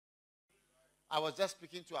I was just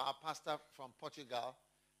speaking to our pastor from Portugal,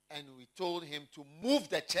 and we told him to move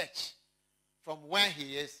the church from where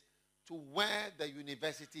he is to where the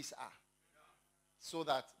universities are, so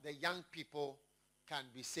that the young people can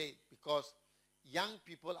be saved, because young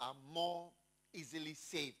people are more easily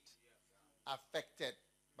saved, affected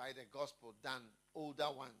by the gospel than older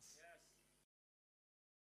ones.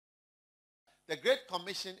 The Great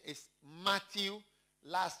Commission is Matthew,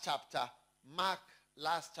 last chapter, Mark,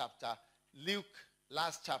 last chapter, Luke,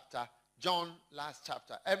 last chapter, John, last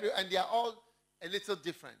chapter. And they are all a little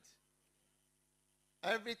different.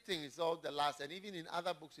 Everything is all the last, and even in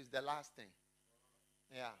other books is the last thing.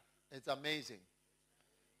 Yeah, it's amazing.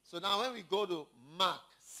 So now when we go to Mark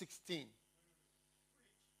 16,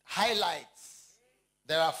 highlights.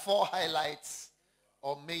 There are 4 highlights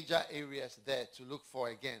or major areas there to look for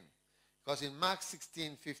again. Because in Mark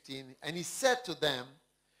 16:15, and he said to them,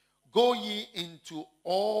 go ye into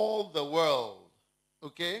all the world.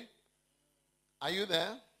 Okay? Are you there?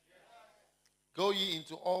 Yes. Go ye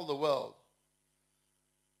into all the world.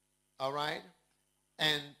 All right?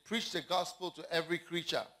 And preach the gospel to every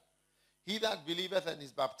creature. He that believeth and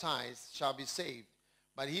is baptized shall be saved,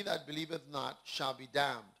 but he that believeth not shall be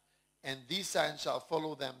damned. And these signs shall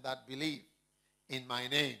follow them that believe. In my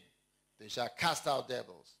name they shall cast out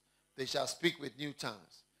devils. They shall speak with new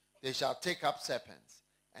tongues. They shall take up serpents.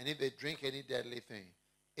 And if they drink any deadly thing,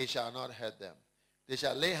 it shall not hurt them. They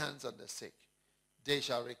shall lay hands on the sick. They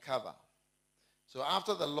shall recover. So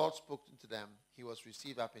after the Lord spoke to them, he was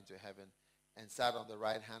received up into heaven and sat on the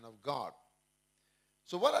right hand of God.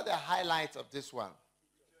 So what are the highlights of this one?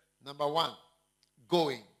 Number 1,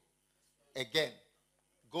 going. Again,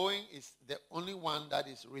 going is the only one that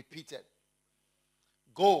is repeated.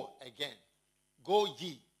 Go again. Go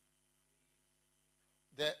ye.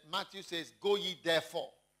 Matthew says, go ye therefore.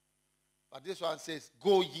 But this one says,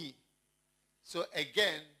 go ye. So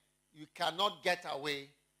again, you cannot get away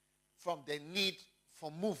from the need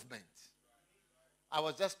for movement. I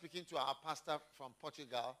was just speaking to our pastor from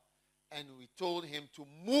Portugal, and we told him to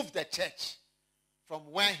move the church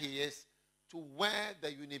from where he is to where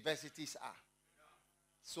the universities are,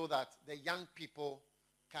 so that the young people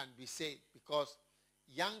can be saved, because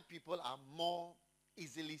young people are more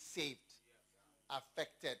easily saved,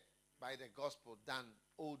 affected by the gospel than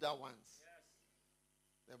older ones.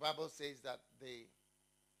 The Bible says that the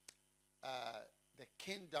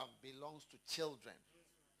kingdom belongs to children.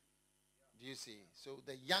 Do you see? So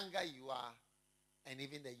the younger you are, and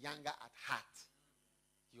even the younger at heart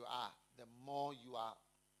you are, the more you are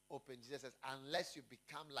open. Jesus says, unless you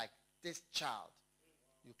become like this child,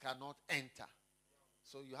 you cannot enter.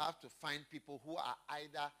 So you have to find people who are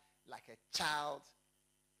either like a child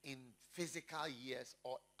in physical years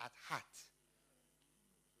or at heart,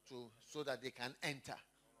 so that they can enter.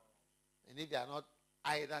 And if they are not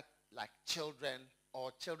either like children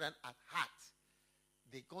or children at heart,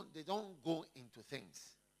 they don't go into things.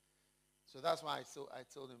 So that's why I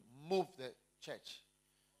told him, move the church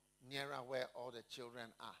nearer where all the children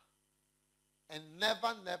are. And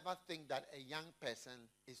never think that a young person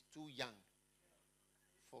is too young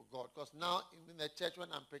for God. Because now in the church when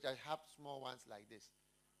I'm preaching, I have small ones like this.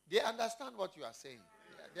 They understand what you are saying.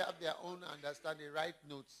 They have their own understanding, write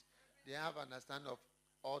notes. They have understanding of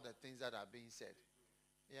all the things that are being said.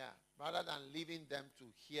 Yeah. Rather than leaving them to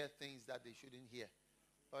hear things that they shouldn't hear.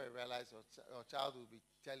 Or you realize your child will be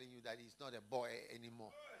telling you that he's not a boy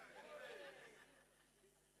anymore.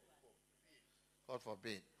 God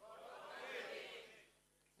forbid.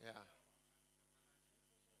 Yeah.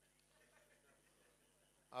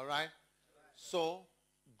 All right. So,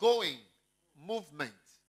 going, movement.